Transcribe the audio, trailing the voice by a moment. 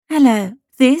Hello,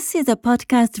 this is a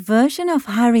podcast version of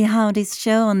Harry Howdy's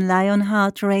show on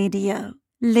Lionheart Radio.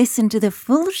 Listen to the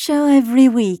full show every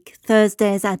week,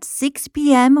 Thursdays at 6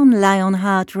 p.m. on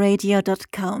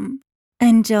lionheartradio.com.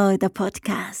 Enjoy the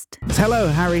podcast. Hello,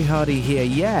 Harry Hardy here.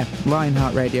 Yeah,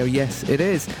 Lionheart Radio, yes, it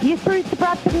is. You through to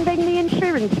Bradford and Bingley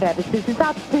Insurance Services. Is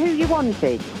that who you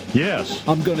wanted? Yes.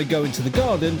 I'm going to go into the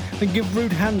garden and give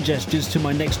rude hand gestures to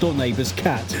my next-door neighbour's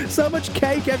cat. So much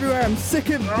cake everywhere. I'm sick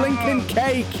of blinking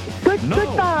cake.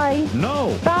 Goodbye.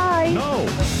 No. Bye. No.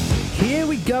 Here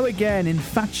we go again.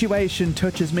 Infatuation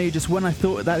touches me just when I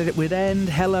thought that it would end.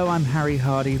 Hello, I'm Harry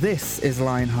Hardy. This is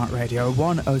Lionheart Radio,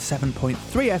 107.3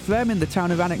 FM in the town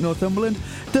of Alnwick, Northumberland,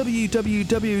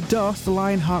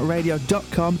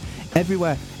 www.lionheartradio.com.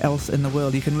 Everywhere else in the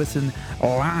world you can listen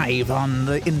live on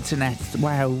the internet.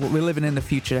 Wow, we're living in the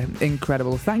future.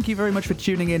 Incredible. Thank you very much for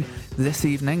tuning in this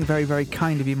evening. Very, very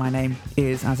kind of you. My name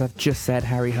is, as I've just said,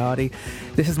 Harry Hardy.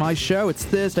 This is my show. It's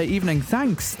Thursday evening.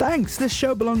 Thanks. This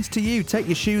show belongs to you. Take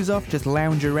your shoes off, just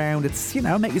lounge around. It's,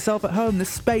 make yourself at home. This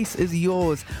space is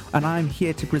yours. And I'm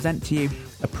here to present to you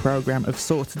a program of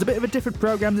sorts. It's a bit of a different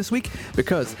program this week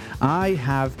because I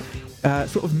have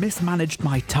sort of mismanaged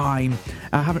my time.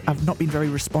 I've not been very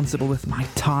responsible with my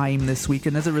time this week,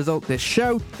 and as a result, this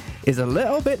show is a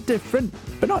little bit different,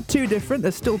 but not too different.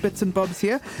 There's still bits and bobs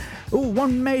here. Oh,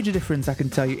 one major difference I can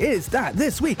tell you is that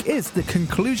this week is the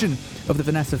conclusion of the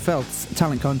Vanessa Feltz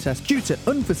talent contest due to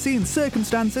unforeseen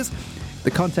circumstances.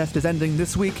 The contest is ending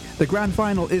this week. The grand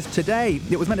final is today.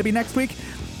 It was meant to be next week.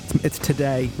 It's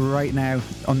today, right now,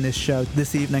 on this show,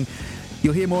 this evening.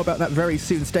 You'll hear more about that very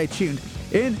soon. Stay tuned.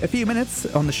 In a few minutes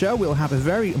on the show, we'll have a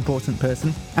very important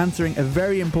person answering a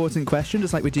very important question,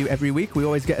 just like we do every week. We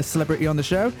always get a celebrity on the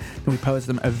show, and we pose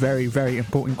them a very, very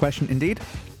important question indeed,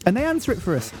 and they answer it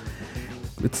for us.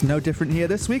 It's no different here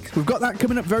this week. We've got that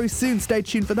coming up very soon. Stay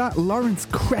tuned for that. Lawrence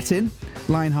Cretin,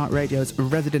 Lionheart Radio's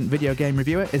resident video game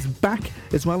reviewer, is back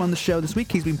as well on the show this week.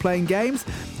 He's been playing games.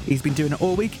 He's been doing it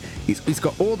all week. He's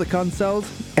got all the consoles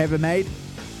ever made.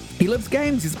 He loves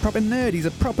games. He's a proper nerd. He's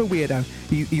a proper weirdo.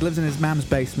 He lives in his mum's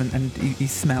basement and he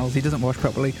smells. He doesn't wash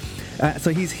properly. So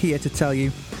he's here to tell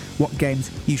you what games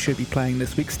you should be playing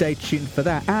this week. Stay tuned for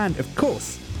that. And, of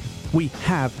course, we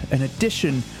have an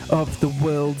edition of the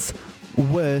world's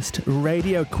worst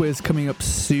radio quiz coming up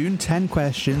soon. 10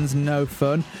 questions, no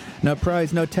fun, no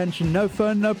prize, no tension, no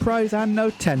fun, no prize, and no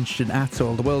tension at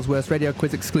all. The world's worst radio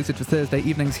quiz exclusive to Thursday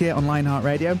evenings here on Lionheart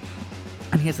Radio.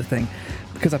 And here's the thing.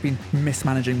 Because I've been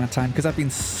mismanaging my time, because I've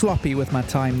been sloppy with my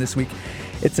time this week,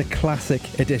 it's a classic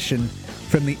edition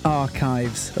from the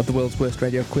archives of the world's worst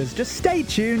radio quiz. Just stay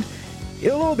tuned,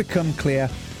 it'll all become clear.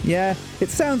 Yeah, it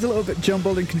sounds a little bit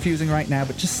jumbled and confusing right now,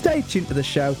 but just stay tuned to the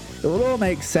show. It will all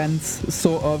make sense,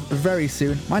 sort of, very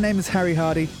soon. My name is Harry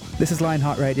Hardy, this is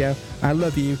Lionheart Radio. I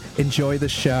love you, enjoy the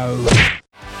show. That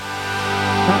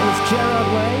was Gerard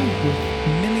Way with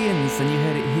Millions, and you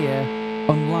heard it here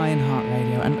on Lionheart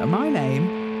Radio, and my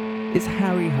name is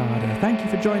Harry Hardy. Thank you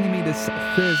for joining me this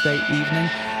Thursday evening.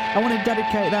 I want to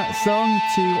dedicate that song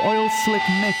to Oil Slick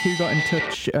Mick, who got in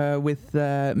touch with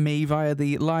me via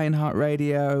the Lionheart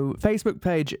Radio Facebook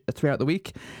page throughout the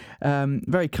week.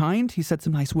 Very kind. He said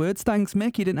some nice words. Thanks,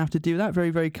 Mick. You didn't have to do that.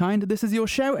 Very, very kind. This is your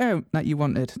shout out that you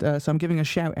wanted. So I'm giving a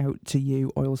shout out to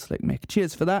you, Oil Slick Mick.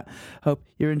 Cheers for that. Hope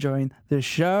you're enjoying the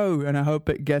show, and I hope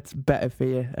it gets better for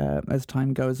you as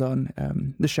time goes on.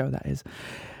 The show, that is.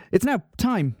 It's now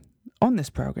time on this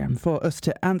program for us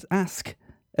to ask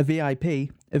a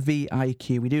VIP, a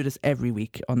VIQ. We do this every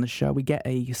week on the show. We get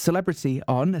a celebrity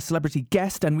on, a celebrity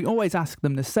guest, and we always ask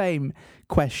them the same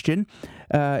question,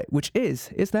 which is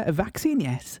there a vaccine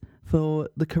yet for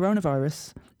the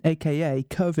coronavirus, aka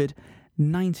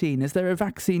COVID-19? Is there a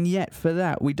vaccine yet for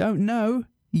that? We don't know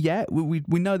yet. We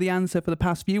know the answer for the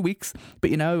past few weeks,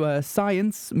 but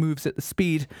science moves at the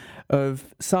speed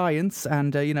of science,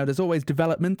 and there's always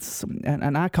developments,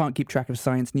 and I can't keep track of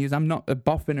science news. I'm not a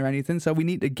boffin or anything, so we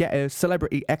need to get a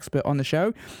celebrity expert on the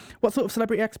show. What sort of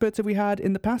celebrity experts have we had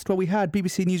in the past? Well, we had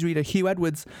BBC newsreader Hugh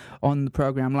Edwards on the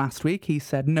programme last week. He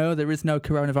said no, there is no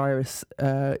coronavirus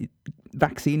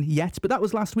vaccine yet, but that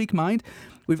was last week, mind.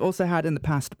 We've also had in the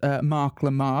past Mark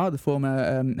Lamar, the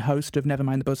former host of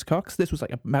Nevermind the Buzzcocks. This was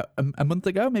like about a month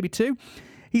ago, maybe two.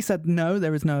 He said no,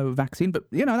 there is no vaccine, but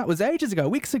that was ages ago,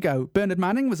 weeks ago. Bernard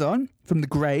Manning was on from the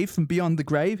grave, from beyond the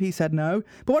grave. He said no,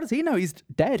 but what does he know? He's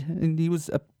dead, and he was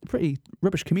a pretty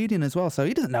rubbish comedian as well, so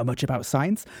he doesn't know much about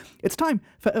science. It's time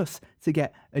for us to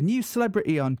get a new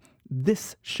celebrity on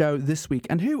this show this week.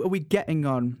 And who are we getting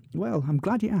on? Well, I'm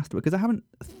glad you asked, because I haven't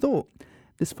thought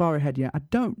this far ahead yet. I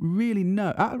don't really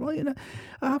know. I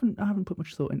haven't put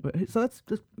much thought into it. So let's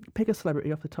just pick a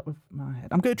celebrity off the top of my head.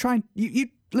 I'm going to try and you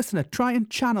listener, try and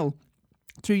channel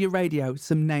through your radio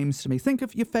some names to me. Think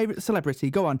of your favourite celebrity.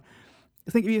 Go on.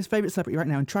 Think of your favourite celebrity right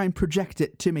now and try and project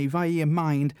it to me via your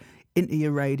mind into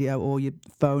your radio or your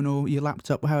phone or your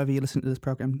laptop, however you listen to this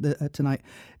programme tonight.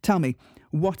 Tell me,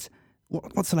 what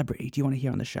celebrity do you want to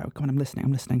hear on the show? Come on, I'm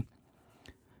listening.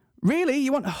 Really?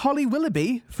 You want Holly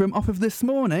Willoughby from Off of This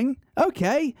Morning?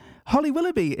 Okay. Holly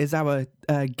Willoughby is our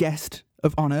guest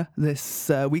of honour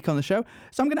this week on the show.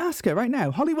 So I'm going to ask her right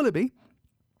now. Holly Willoughby,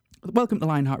 welcome to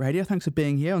Lionheart Radio. Thanks for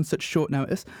being here on such short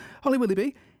notice. Holly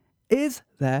Willoughby, is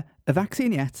there a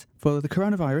vaccine yet for the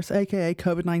coronavirus, aka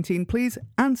COVID-19? Please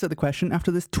answer the question after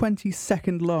this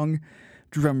 20-second long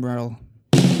drum roll.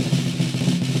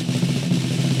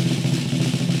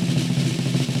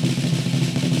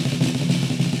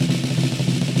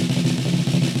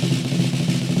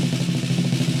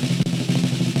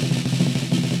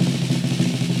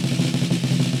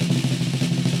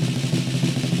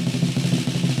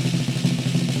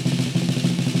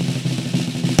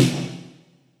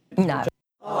 No.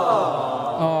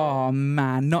 Oh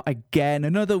man, not again.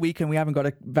 Another week and we haven't got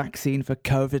a vaccine for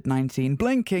COVID-19.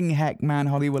 Blinking heck, man,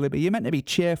 Holly Willoughby. You're meant to be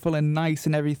cheerful and nice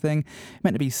and everything. You're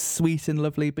meant to be sweet and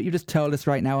lovely, but you just told us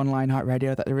right now on Lionheart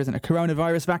Radio that there isn't a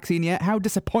coronavirus vaccine yet. How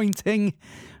disappointing.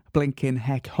 Blinking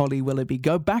heck, Holly Willoughby.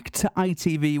 Go back to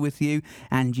ITV with you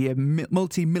and your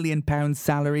multi-million pound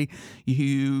salary.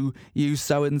 You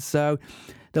so-and-so.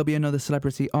 There'll be another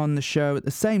celebrity on the show at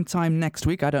the same time next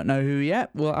week. I don't know who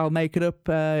yet. Well, I'll make it up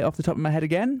off the top of my head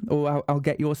again, or I'll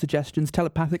get your suggestions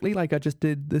telepathically like I just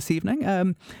did this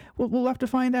evening. We'll have to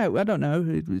find out. I don't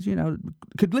know.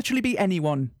 Could literally be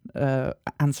anyone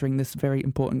answering this very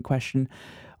important question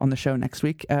on the show next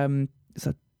week.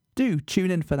 So do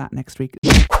tune in for that next week.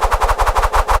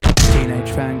 Teenage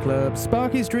Fan Club,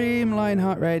 Sparky's Dream,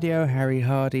 Lionheart Radio, Harry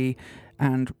Hardy,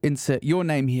 and insert your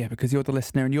name here because you're the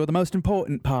listener and you're the most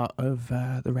important part of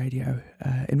the radio.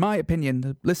 In my opinion,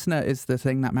 the listener is the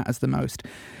thing that matters the most.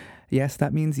 Yes,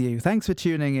 that means you. Thanks for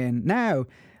tuning in. Now,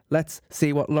 let's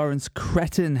see what Lawrence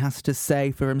Cretton has to say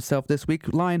for himself this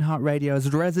week. Lionheart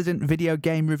Radio's resident video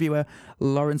game reviewer,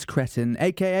 Lawrence Cretton,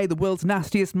 a.k.a. the world's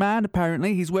nastiest man,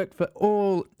 apparently. He's worked for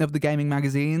all of the gaming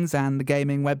magazines and the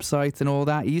gaming websites and all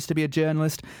that. He used to be a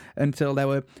journalist until there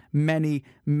were many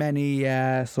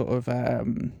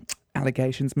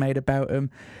allegations made about him.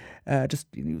 Just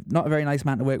not a very nice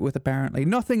man to work with, apparently.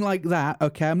 Nothing like that,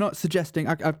 okay? I'm not suggesting,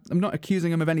 I'm not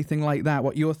accusing him of anything like that,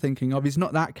 what you're thinking of. He's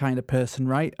not that kind of person,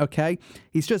 right? Okay?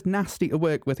 He's just nasty to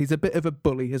work with. He's a bit of a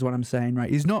bully, is what I'm saying, right?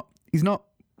 He's not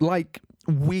like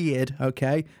weird,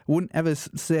 okay? I wouldn't ever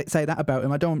say that about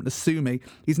him. I don't want to sue me.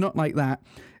 He's not like that.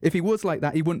 If he was like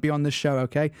that, he wouldn't be on this show,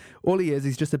 okay? All he is,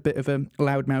 he's just a bit of a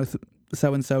loudmouth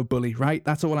so-and-so bully, right?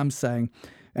 That's all I'm saying.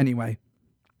 Anyway,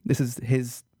 this is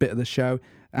his bit of the show.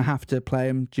 I have to play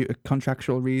him due to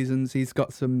contractual reasons. He's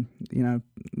got some,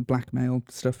 blackmail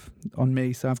stuff on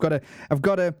me, so I've got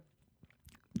to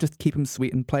just keep him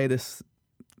sweet and play this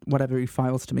whatever he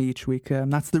files to me each week.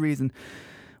 That's the reason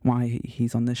why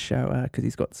he's on this show, because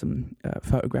he's got some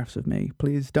photographs of me.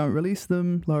 Please don't release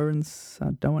them, Lawrence. I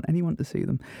don't want anyone to see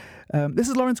them. This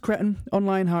is Lawrence Cretton on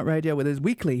Lionheart Radio with his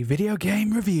weekly video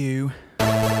game review.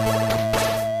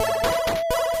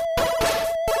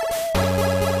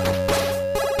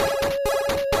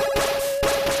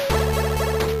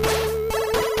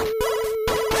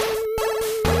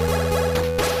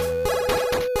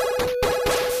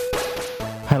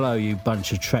 Hello, you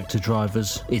bunch of tractor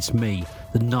drivers. It's me,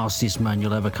 the nastiest man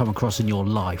you'll ever come across in your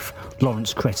life,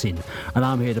 Lawrence Cretton, and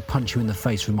I'm here to punch you in the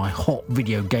face with my hot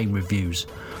video game reviews.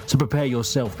 So prepare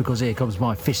yourself, because here comes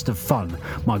my fist of fun,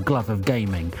 my glove of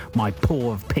gaming, my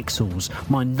paw of pixels,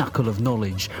 my knuckle of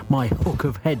knowledge, my hook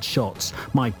of headshots,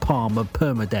 my palm of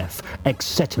permadeath,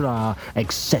 etc.,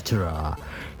 etc.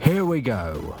 Here we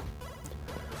go.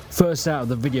 First out of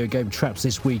the video game traps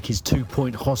this week is 2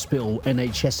 Point Hospital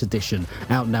NHS Edition,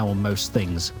 out now on most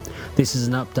things. This is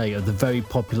an update of the very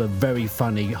popular, very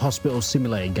funny hospital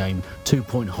simulator game 2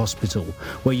 Point Hospital,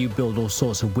 where you build all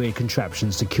sorts of weird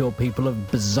contraptions to cure people of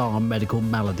bizarre medical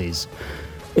maladies.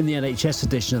 In the NHS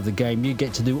edition of the game, you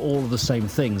get to do all of the same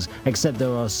things, except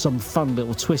there are some fun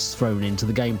little twists thrown into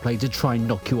the gameplay to try and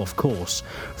knock you off course.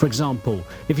 For example,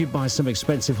 if you buy some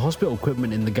expensive hospital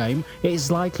equipment in the game, it is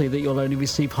likely that you'll only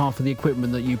receive half of the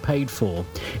equipment that you paid for.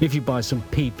 If you buy some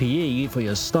PPE for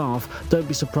your staff, don't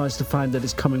be surprised to find that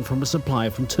it's coming from a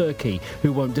supplier from Turkey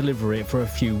who won't deliver it for a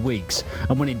few weeks.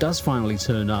 And when it does finally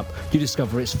turn up, you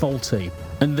discover it's faulty.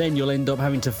 And then you'll end up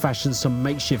having to fashion some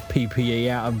makeshift PPE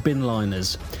out of bin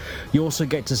liners. You also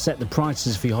get to set the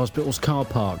prices for your hospital's car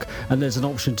park, and there's an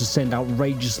option to send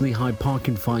outrageously high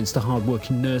parking fines to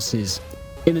hard-working nurses.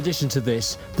 In addition to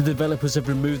this, the developers have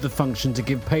removed the function to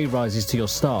give pay rises to your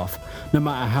staff, no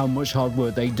matter how much hard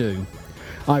work they do.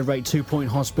 I rate 2 Point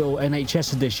Hospital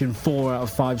NHS Edition 4 out of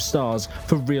 5 stars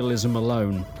for realism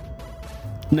alone.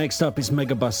 Next up is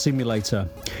Megabus Simulator.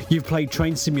 You've played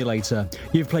Train Simulator,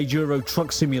 you've played Euro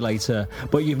Truck Simulator,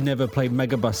 but you've never played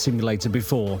Megabus Simulator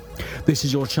before. This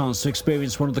is your chance to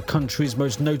experience one of the country's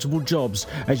most notable jobs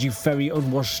as you ferry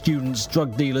unwashed students,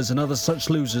 drug dealers and other such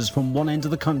losers from one end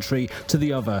of the country to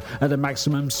the other at a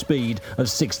maximum speed of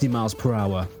 60 miles per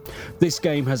hour. This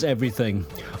game has everything.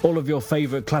 All of your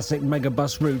favourite classic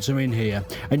Megabus routes are in here,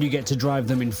 and you get to drive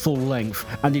them in full length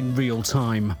and in real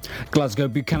time. Glasgow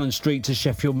Buchanan Street to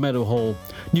Sheffield Meadowhall,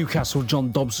 Newcastle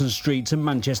John Dobson Street to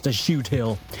Manchester Shoot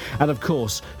Hill, and of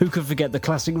course, who could forget the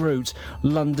classic route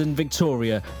London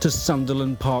Victoria to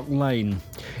Sunderland Park Lane.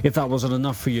 If that wasn't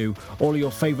enough for you, all of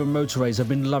your favourite motorways have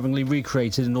been lovingly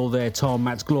recreated in all their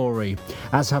tarmac glory,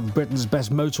 as have Britain's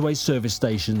best motorway service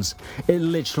stations. It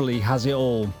literally has it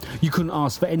all. You couldn't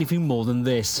ask for anything more than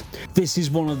this. This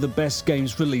is one of the best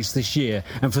games released this year,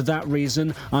 and for that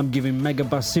reason, I'm giving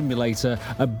Megabus Simulator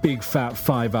a big fat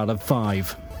 5 out of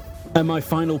 5. And my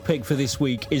final pick for this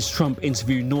week is Trump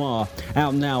Interview Noir,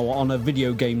 out now on a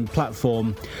video game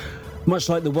platform. Much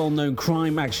like the well-known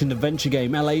crime action adventure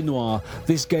game LA Noire,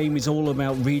 this game is all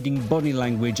about reading body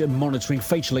language and monitoring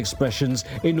facial expressions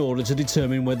in order to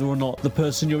determine whether or not the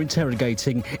person you're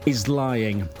interrogating is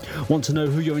lying. Want to know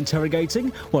who you're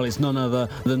interrogating? Well, it's none other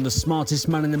than the smartest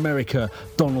man in America,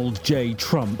 Donald J.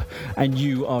 Trump, and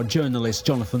you are journalist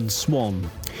Jonathan Swan.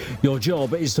 Your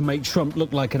job is to make Trump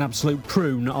look like an absolute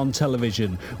prune on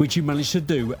television, which you manage to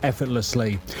do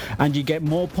effortlessly. And you get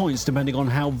more points depending on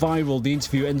how viral the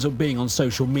interview ends up being on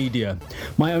social media.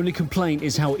 My only complaint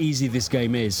is how easy this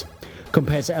game is.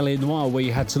 Compared to LA Noire, where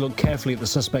you had to look carefully at the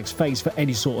suspect's face for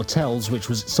any sort of tells, which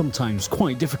was sometimes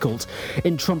quite difficult,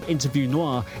 in Trump Interview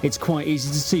Noir, it's quite easy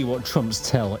to see what Trump's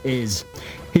tell is.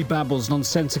 He babbles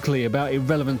nonsensically about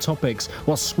irrelevant topics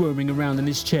while squirming around in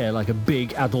his chair like a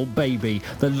big adult baby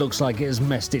that looks like it has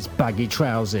messed its baggy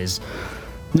trousers.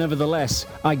 Nevertheless,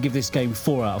 I give this game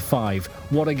 4 out of 5.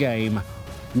 What a game.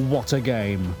 What a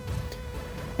game.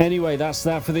 Anyway, that's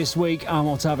that for this week. I'm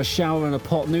off to have a shower and a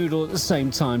pot noodle at the same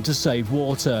time to save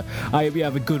water. I hope you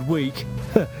have a good week.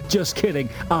 Just kidding,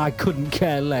 I couldn't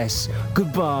care less.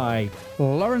 Goodbye.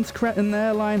 Lawrence Cretton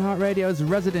there, Lionheart Radio's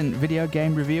resident video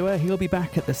game reviewer. He'll be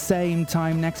back at the same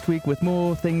time next week with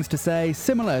more things to say,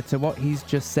 similar to what he's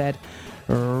just said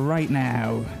right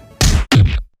now.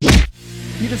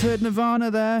 You just heard Nirvana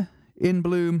there, In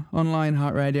Bloom on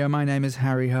Lionheart Radio. My name is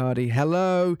Harry Hardy.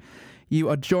 Hello. You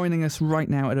are joining us right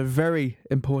now at a very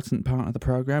important part of the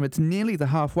programme. It's nearly the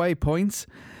halfway point,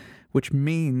 which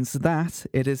means that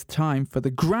it is time for the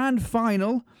grand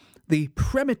final, the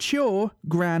premature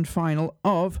grand final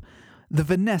of the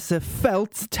Vanessa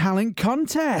Feltz Talent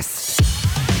Contest.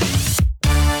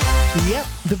 Yep,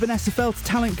 the Vanessa Feltz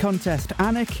Talent Contest.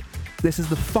 Anik, this is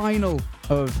the final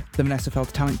of the Vanessa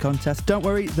Feltz Talent Contest. Don't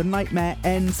worry, the nightmare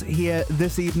ends here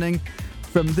this evening.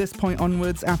 From this point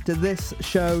onwards, after this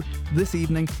show, this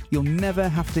evening, you'll never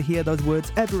have to hear those words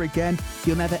ever again.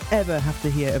 You'll never, ever have to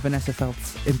hear a Vanessa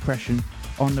Feltz impression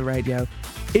on the radio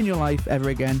in your life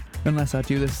ever again, unless I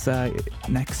do this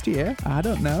next year. I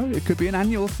don't know. It could be an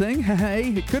annual thing. Hey,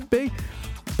 it could be.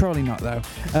 Probably not, though.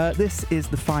 This is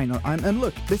the final. And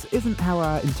look, this isn't how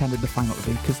I intended the final to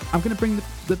be, because I'm going to bring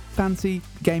the fancy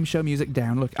game show music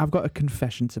down. Look, I've got a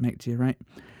confession to make to you, right?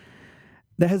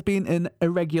 There has been an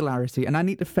irregularity, and I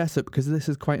need to fess up because this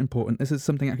is quite important. This is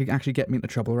something that could actually get me into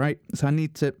trouble, right? So I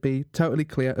need to be totally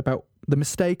clear about the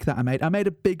mistake that I made. I made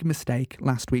a big mistake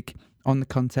last week on the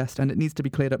contest, and it needs to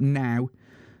be cleared up now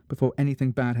before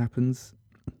anything bad happens.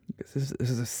 This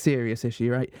is a serious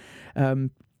issue, right?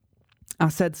 I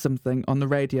said something on the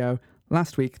radio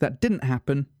last week that didn't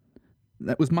happen.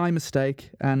 That was my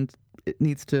mistake, and it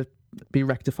needs to be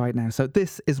rectified now. So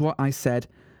this is what I said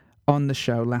on the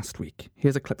show last week.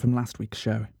 Here's a clip from last week's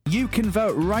show. You can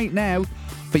vote right now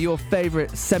for your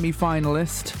favourite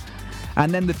semi-finalist,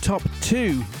 and then the top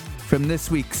 2 from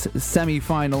this week's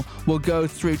semi-final will go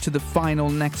through to the final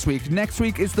next week. Next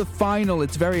week is the final.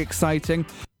 It's very exciting.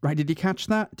 Right, did you catch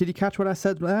that? Did you catch what I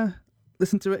said there?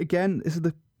 Listen to it again. This is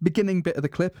the beginning bit of the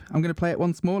clip. I'm going to play it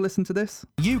once more. Listen to this.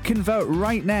 You can vote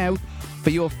right now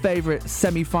for your favourite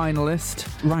semi-finalist.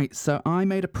 Right, so I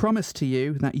made a promise to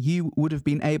you that you would have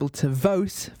been able to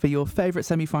vote for your favourite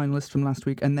semi-finalist from last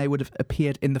week, and they would have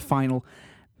appeared in the final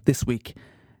this week.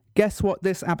 Guess what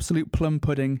this absolute plum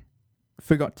pudding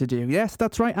forgot to do. Yes,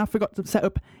 that's right, I forgot to set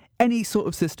up any sort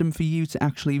of system for you to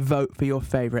actually vote for your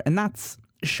favourite, and that's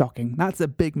shocking. That's a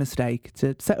big mistake,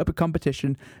 to set up a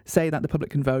competition, say that the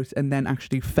public can vote, and then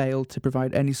actually fail to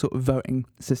provide any sort of voting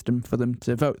system for them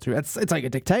to vote through. It's like a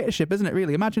dictatorship, isn't it,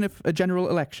 really? Imagine if a general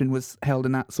election was held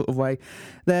in that sort of way.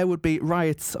 There would be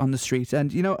riots on the street.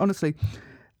 And, you know, honestly,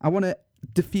 I want to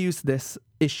diffuse this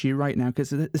issue right now, because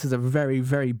this is a very,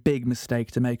 very big mistake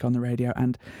to make on the radio,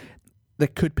 and there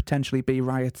could potentially be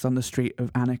riots on the street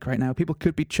of Alnwick right now. People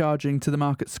could be charging to the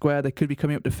Market Square. They could be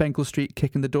coming up to Fenkell Street,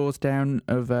 kicking the doors down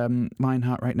of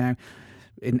Lionheart right now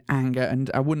in anger. And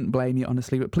I wouldn't blame you,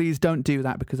 honestly. But please don't do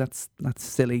that, because that's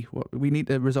silly. We need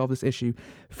to resolve this issue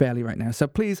fairly right now. So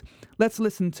please, let's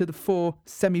listen to the 4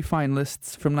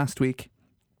 semi-finalists from last week.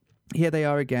 Here they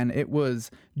are again. It was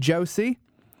Josie,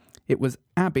 it was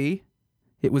Abby,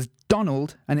 it was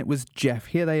Donald, and it was Jeff.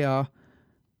 Here they are.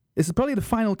 This is probably the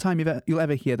final time you'll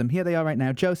ever hear them. Here they are right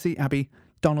now. Josie, Abby,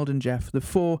 Donald and Jeff, the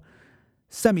 4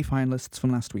 semi-finalists from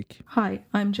last week. Hi,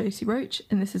 I'm Josie Roach,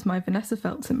 and this is my Vanessa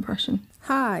Feltz impression.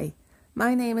 Hi,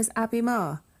 my name is Abby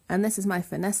Marr, and this is my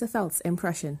Vanessa Feltz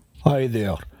impression. Hi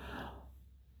there.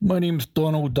 My name's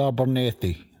Donald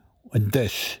Abernethy, and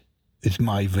this is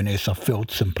my Vanessa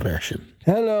Feltz impression.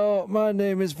 Hello, my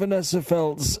name is Vanessa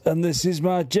Feltz, and this is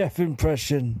my Jeff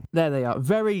impression. There they are.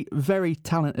 Very, very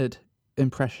talented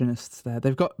impressionists there.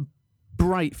 They've got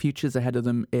bright futures ahead of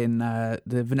them in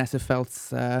the Vanessa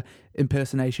Feltz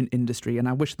impersonation industry, and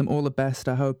I wish them all the best.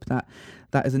 I hope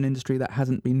that is an industry that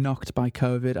hasn't been knocked by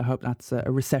COVID. I hope that's a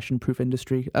recession-proof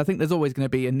industry. I think there's always going to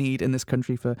be a need in this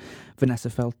country for Vanessa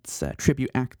Feltz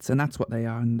tribute acts, and that's what they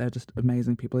are, and they're just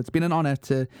amazing people. It's been an honour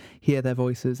to hear their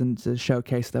voices and to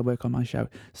showcase their work on my show.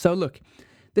 So look,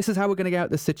 this is how we're going to get out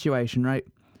of this situation, right?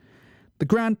 The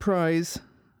grand prize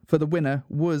for the winner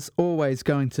was always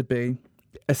going to be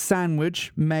a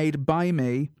sandwich made by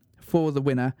me for the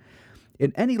winner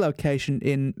in any location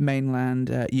in mainland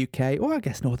UK, or I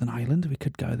guess Northern Ireland. We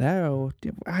could go there, or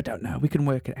I don't know. We can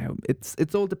work it out.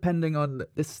 It's all depending on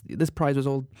this. This prize was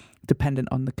all dependent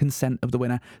on the consent of the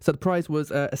winner. So the prize was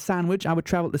a sandwich. I would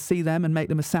travel to see them and make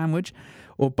them a sandwich,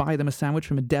 or buy them a sandwich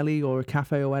from a deli or a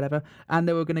cafe or whatever, and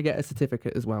they were going to get a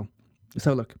certificate as well.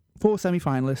 So look, 4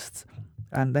 semi-finalists,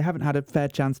 and they haven't had a fair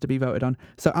chance to be voted on.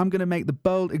 So I'm going to make the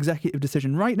bold executive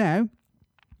decision right now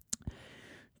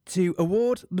to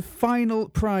award the final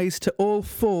prize to all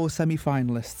 4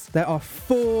 semi-finalists. There are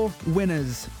 4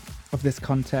 winners of this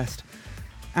contest.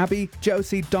 Abby,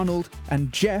 Josie, Donald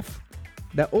and Jeff.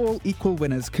 They're all equal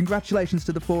winners. Congratulations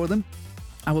to the 4 of them.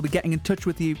 I will be getting in touch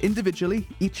with you individually,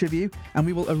 each of you, and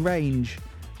we will arrange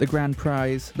the grand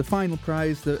prize, the final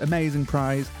prize, the amazing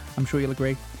prize. I'm sure you'll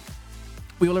agree.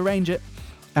 We will arrange it.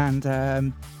 And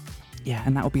and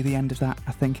that will be the end of that,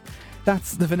 I think.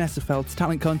 That's the Vanessa Feltz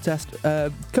talent contest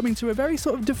coming to a very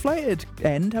sort of deflated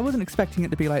end. I wasn't expecting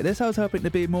it to be like this. I was hoping to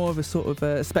be more of a sort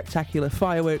of spectacular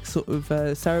fireworks sort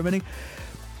of ceremony.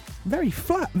 Very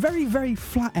flat, very, very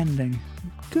flat ending.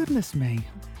 Goodness me.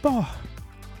 Oh,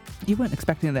 you weren't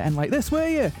expecting it to end like this, were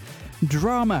you?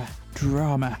 Drama.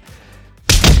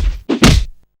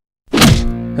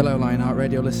 Hello, Lionheart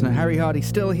Radio listener. Harry Hardy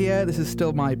still here. This is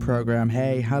still my programme.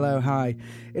 Hey, hello, hi.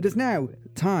 It is now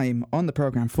time on the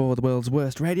programme for the world's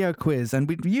worst radio quiz, and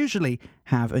we usually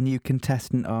have a new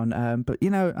contestant on, but, you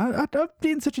know, I've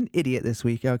been such an idiot this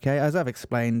week, okay? As I've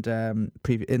explained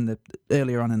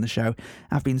earlier on in the show,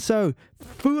 I've been so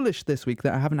foolish this week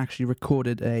that I haven't actually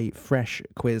recorded a fresh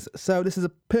quiz. So this is a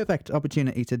perfect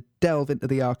opportunity to delve into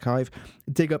the archive,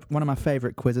 dig up one of my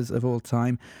favourite quizzes of all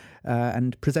time,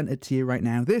 and present it to you right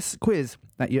now. This quiz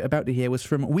that you're about to hear was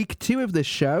from week 2 of this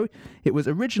show. It was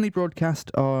originally broadcast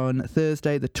on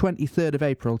Thursday, the 23rd of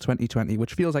April, 2020,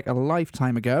 which feels like a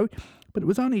lifetime ago, but it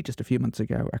was only just a few months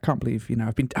ago. I can't believe, you know,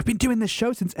 I've been doing this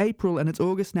show since April, and it's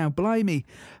August now. Blimey,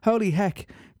 holy heck,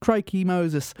 crikey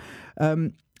Moses.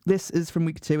 This is from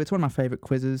week 2. It's one of my favourite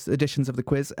editions of the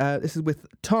quiz. This is with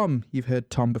Tom. You've heard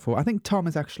Tom before. I think Tom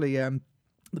is actually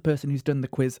the person who's done the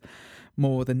quiz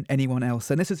more than anyone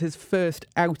else. And this is his first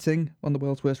outing on the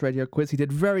world's worst radio quiz. He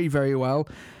did very, very well.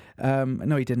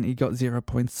 No, he didn't. He got 0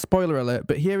 points. Spoiler alert.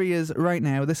 But here he is right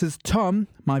now. This is Tom,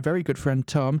 my very good friend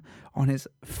Tom, on his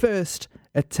first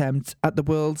attempt at the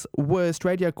world's worst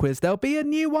radio quiz. There'll be a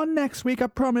new one next week, I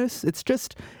promise. It's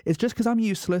just because I'm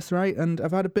useless, right? And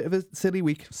I've had a bit of a silly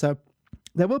week. So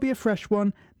there will be a fresh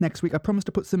one next week. I promise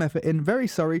to put some effort in. Very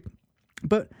sorry.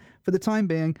 But for the time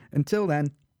being, until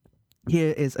then,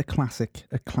 here is a classic,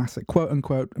 quote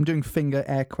unquote. I'm doing finger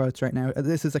air quotes right now.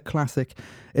 This is a classic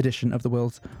edition of the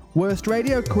world's worst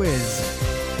radio quiz.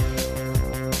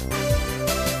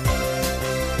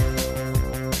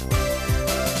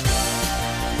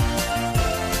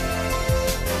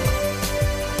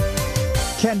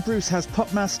 Ken Bruce has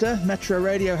Popmaster, Metro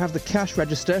Radio have the cash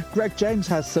register, Greg James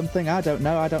has something, I don't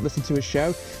know, I don't listen to his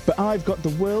show, but I've got the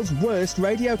world's worst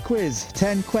radio quiz.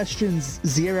 10 questions,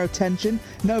 0 tension,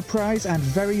 no prize and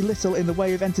very little in the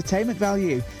way of entertainment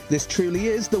value. This truly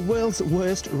is the world's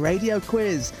worst radio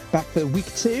quiz. Back for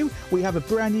week 2, we have a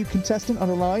brand new contestant on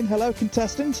the line. Hello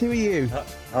contestant, who are you?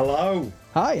 Hello.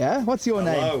 Hiya, what's your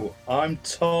name? Hello, I'm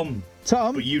Tom.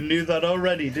 Tom? But you knew that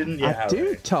already, didn't you, I Harry?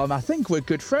 do, Tom. I think we're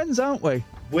good friends, aren't we?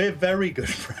 We're very good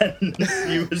friends.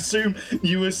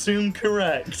 You assume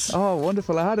correct. Oh,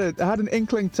 wonderful. I had an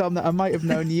inkling, Tom, that I might have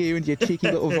known you and your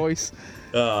cheeky little voice.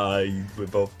 We're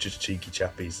both just cheeky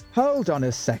chappies. Hold on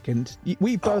a second.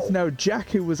 We both know Jack,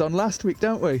 who was on last week,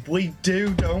 don't we? We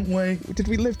do, don't we? Did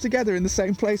we live together in the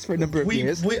same place for a number of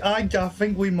years? I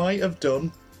think we might have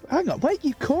done. Hang on, where are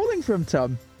you calling from,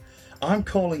 Tom? I'm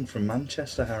calling from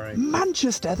Manchester, Harry.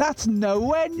 Manchester? That's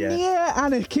nowhere near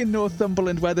Alnwick,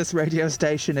 Northumberland, where this radio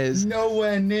station is.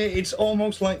 Nowhere near. It's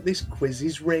almost like this quiz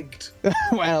is rigged.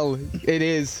 Well, it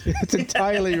is. It's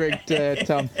entirely rigged,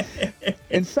 Tom.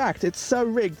 In fact, it's so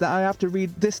rigged that I have to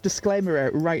read this disclaimer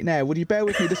out right now. Would you bear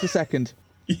with me just a second?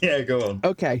 Yeah, go on.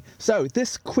 Okay, so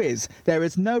this quiz, there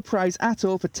is no prize at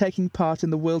all for taking part in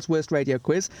the world's worst radio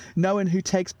quiz. No one who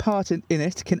takes part in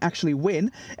it can actually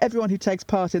win. Everyone who takes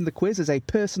part in the quiz is a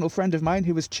personal friend of mine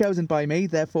who was chosen by me,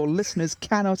 therefore listeners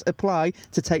cannot apply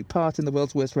to take part in the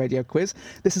world's worst radio quiz.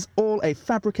 This is all a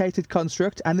fabricated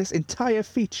construct, and this entire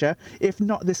feature, if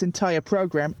not this entire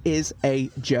programme, is a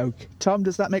joke. Tom,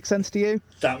 does that make sense to you?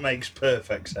 That makes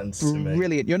perfect sense to me.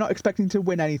 Brilliant. You're not expecting to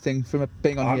win anything from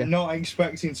being on here? I'm not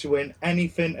expecting to win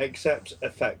anything except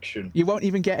affection. You won't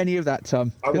even get any of that,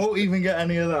 Tom. I won't even get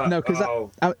any of that. No, because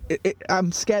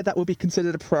I'm scared that will be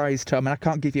considered a prize, Tom, and I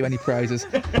can't give you any prizes.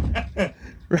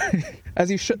 Right.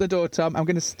 As you shut the door, Tom, I'm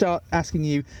going to start asking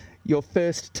you your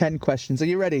first 10 questions. Are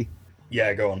you ready?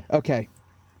 Yeah, go on. Okay,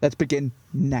 let's begin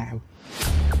now.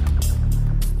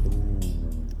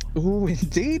 Ooh,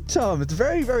 indeed, Tom. It's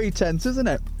very, very tense, isn't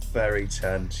it? Very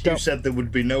tense. You said there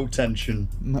would be no tension.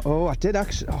 Oh, I did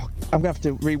actually. Oh, I'm going to have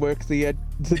to rework the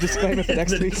disclaimer for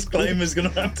next the week. The disclaimer's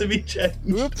going to have to be changed.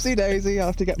 Whoopsie daisy, I'll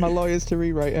have to get my lawyers to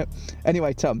rewrite it.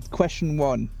 Anyway, Tom, question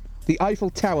 1. The Eiffel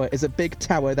Tower is a big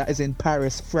tower that is in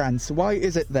Paris, France. Why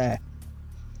is it there?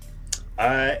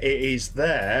 It is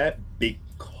there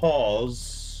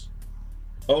because...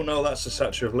 Oh no, that's the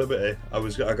Statue of Liberty. I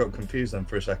got confused then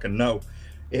for a second. No,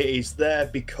 it is there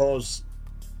because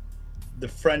the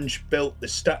French built the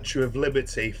Statue of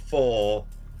Liberty for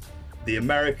the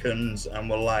Americans and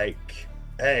were like,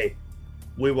 hey,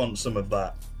 we want some of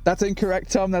that. That's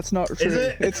incorrect, Tom. That's not true. Is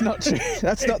it? It's not true.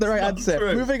 That's not the right answer.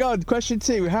 True. Moving on. Question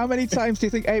 2. How many times do you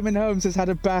think Eamon Holmes has had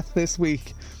a bath this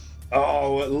week?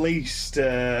 Oh, at least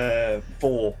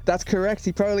 4. That's correct.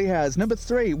 He probably has. Number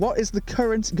 3. What is the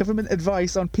current government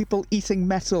advice on people eating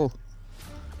metal?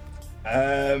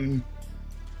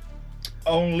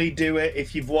 Only do it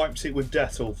if you've wiped it with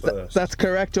Dettol first. That's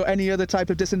correct, or any other type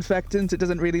of disinfectant. It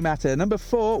doesn't really matter. Number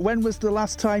 4. When was the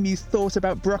last time you thought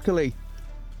about broccoli?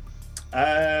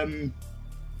 I'm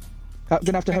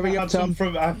gonna have to hurry up, Tom.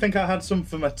 I think I had some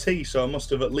for my tea, so I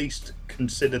must have at least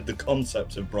considered the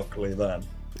concept of broccoli then.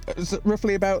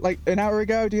 Roughly about like an hour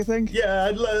ago, do you think?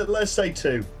 Yeah, let's say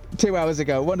 2. 2 hours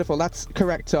ago. Wonderful. That's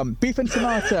correct, Tom. Beef and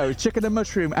tomato, chicken and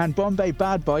mushroom, and Bombay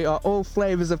Bad Boy are all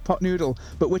flavours of pot noodle,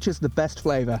 but which is the best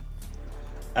flavour?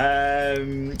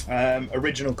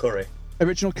 Original curry.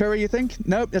 Original curry, you think?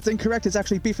 Nope, that's incorrect. It's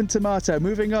actually beef and tomato.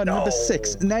 Moving on. No. Number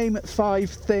 6. Name 5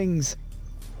 things.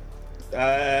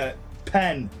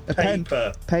 Pen.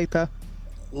 Paper.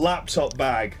 Laptop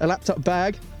bag. A laptop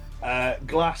bag.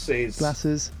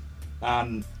 Glasses.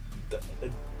 And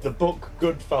the book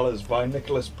Goodfellas by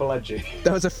Nicholas Pileggi.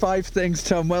 Those are 5 things,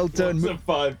 Tom. Well done. Those are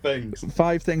 5 things.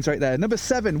 5 things right there. Number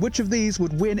 7. Which of these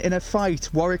would win in a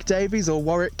fight? Warwick Davies or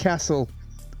Warwick Castle?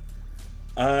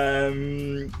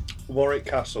 Warwick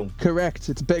Castle. Correct.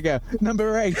 It's bigger.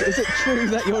 Number 8. Is it true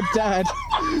that your dad...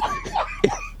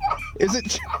 Is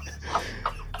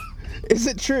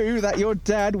it true that your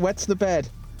dad wets the bed?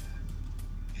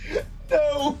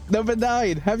 No. Number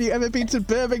 9. Have you ever been to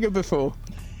Birmingham before?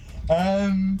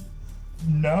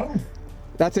 No.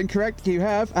 That's incorrect. You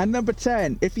have. And number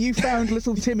 10. If you found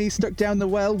little Timmy stuck down the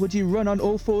well, would you run on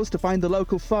all fours to find the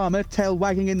local farmer, tail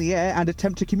wagging in the air, and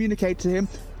attempt to communicate to him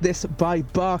this by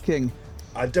barking?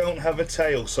 I don't have a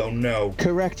tail, so no.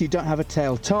 Correct. You don't have a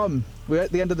tail. Tom, we're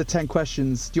at the end of the 10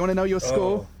 questions. Do you want to know your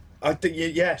score? I think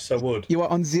yes, I would. You are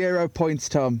on 0 points,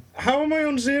 Tom. How am I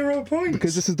on 0 points?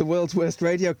 Because this is the world's worst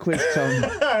radio quiz, Tom.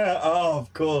 Oh,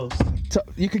 of course.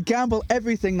 You could gamble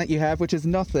everything that you have, which is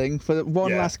nothing, for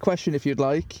one last question if you'd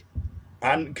like.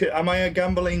 And am I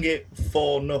gambling it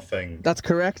for nothing? That's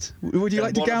correct. Would you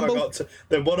like to gamble?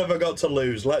 Then what have I got to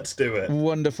lose? Let's do it.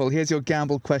 Wonderful. Here's your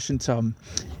gamble question, Tom.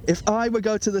 If I were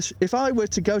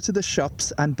to go to the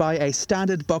shops and buy a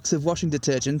standard box of washing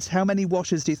detergent, how many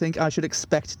washes do you think I should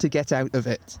expect to get out of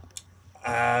it?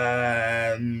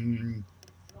 10.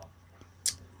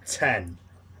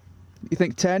 You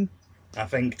think 10? I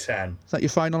think 10. Is that your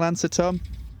final answer, Tom?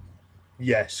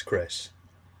 Yes, Chris.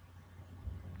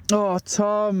 Oh,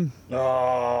 Tom.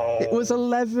 Oh. It was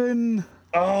 11.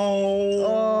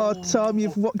 Oh, Tom,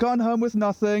 you've gone home with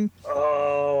nothing.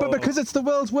 Oh. But because it's the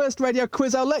world's worst radio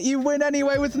quiz, I'll let you win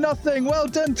anyway with nothing. Well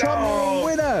done, Tom. You're a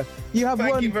winner. You have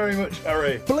Thank you very much,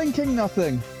 Harry. Blinking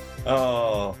nothing.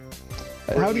 Oh.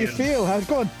 Brilliant. How do you feel?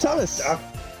 Go on, tell us.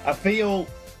 I feel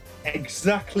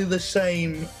exactly the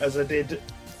same as I did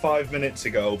 5 minutes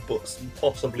ago, but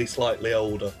possibly slightly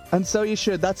older. And so you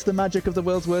should. That's the magic of the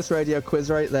world's worst radio quiz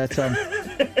right there, Tom.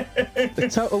 A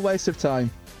total waste of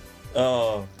time.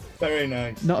 Oh, very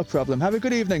nice. Not a problem. Have a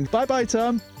good evening. Bye-bye,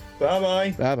 Tom.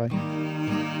 Bye-bye. Bye-bye.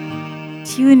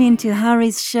 Tune in to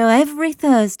Harry's show every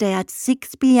Thursday at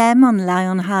 6 p.m. on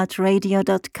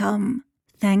lionheartradio.com.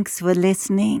 Thanks for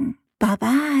listening.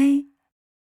 Bye-bye.